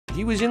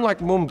He was in like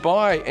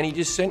Mumbai and he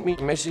just sent me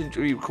a message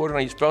he recorded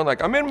on his phone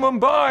like, I'm in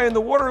Mumbai and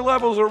the water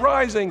levels are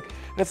rising.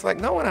 And it's like,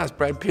 no one asked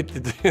Brad Pitt to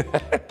do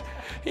that.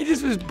 He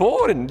just was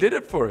bored and did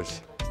it for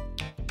us.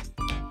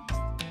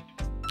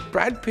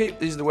 Brad Pitt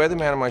is the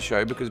weatherman on my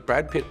show because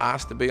Brad Pitt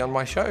asked to be on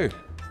my show.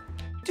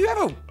 Do you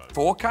have a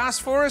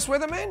forecast for us,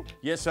 weatherman?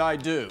 Yes, I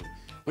do.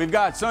 We've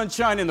got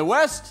sunshine in the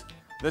west,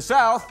 the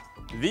south,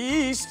 the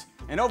east,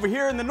 and over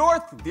here in the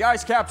north, the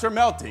ice caps are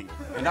melting.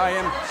 And I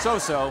am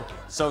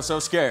so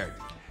scared.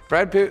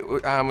 Brad Pitt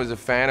was a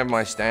fan of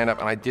my stand-up,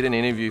 and I did an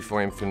interview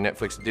for him for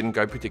Netflix. It didn't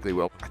go particularly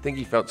well. I think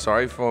he felt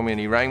sorry for me, and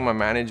he rang my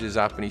managers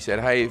up and he said,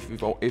 hey,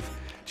 if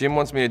Jim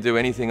wants me to do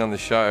anything on the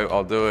show,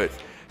 I'll do it.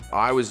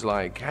 I was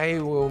like, hey,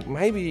 well,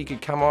 maybe you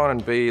could come on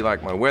and be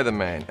like my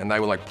weatherman. And they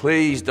were like,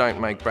 please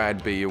don't make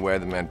Brad be your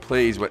weatherman.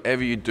 Please,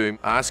 whatever you do,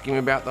 ask him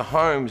about the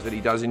homes that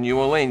he does in New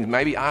Orleans.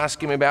 Maybe ask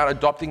him about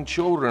adopting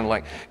children,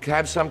 like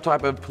have some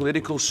type of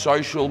political,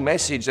 social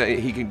message that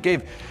he could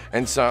give.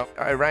 And so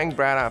I rang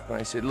Brad up and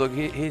I said, look,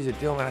 here's the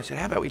deal, man. I said,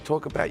 how about we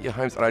talk about your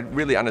homes? And I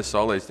really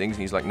undersold those things.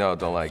 And he's like, no,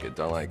 don't like it,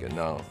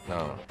 no.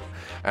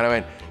 And I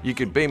went, you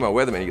could be my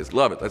weatherman. He goes,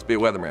 love it, let's be a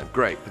weatherman.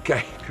 Great,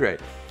 okay, great.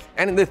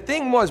 And the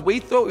thing was, we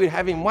thought we'd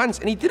have him once,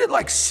 and he did it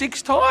like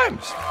 6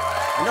 times.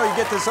 I know you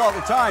get this all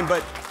the time,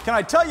 but can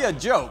I tell you a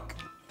joke?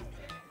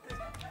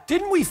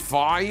 Didn't we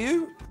fire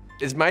you?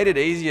 It's made it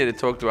easier to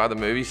talk to other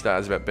movie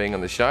stars about being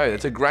on the show.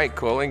 It's a great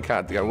calling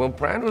card to go, well,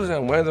 Brad was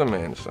our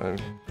weatherman, so.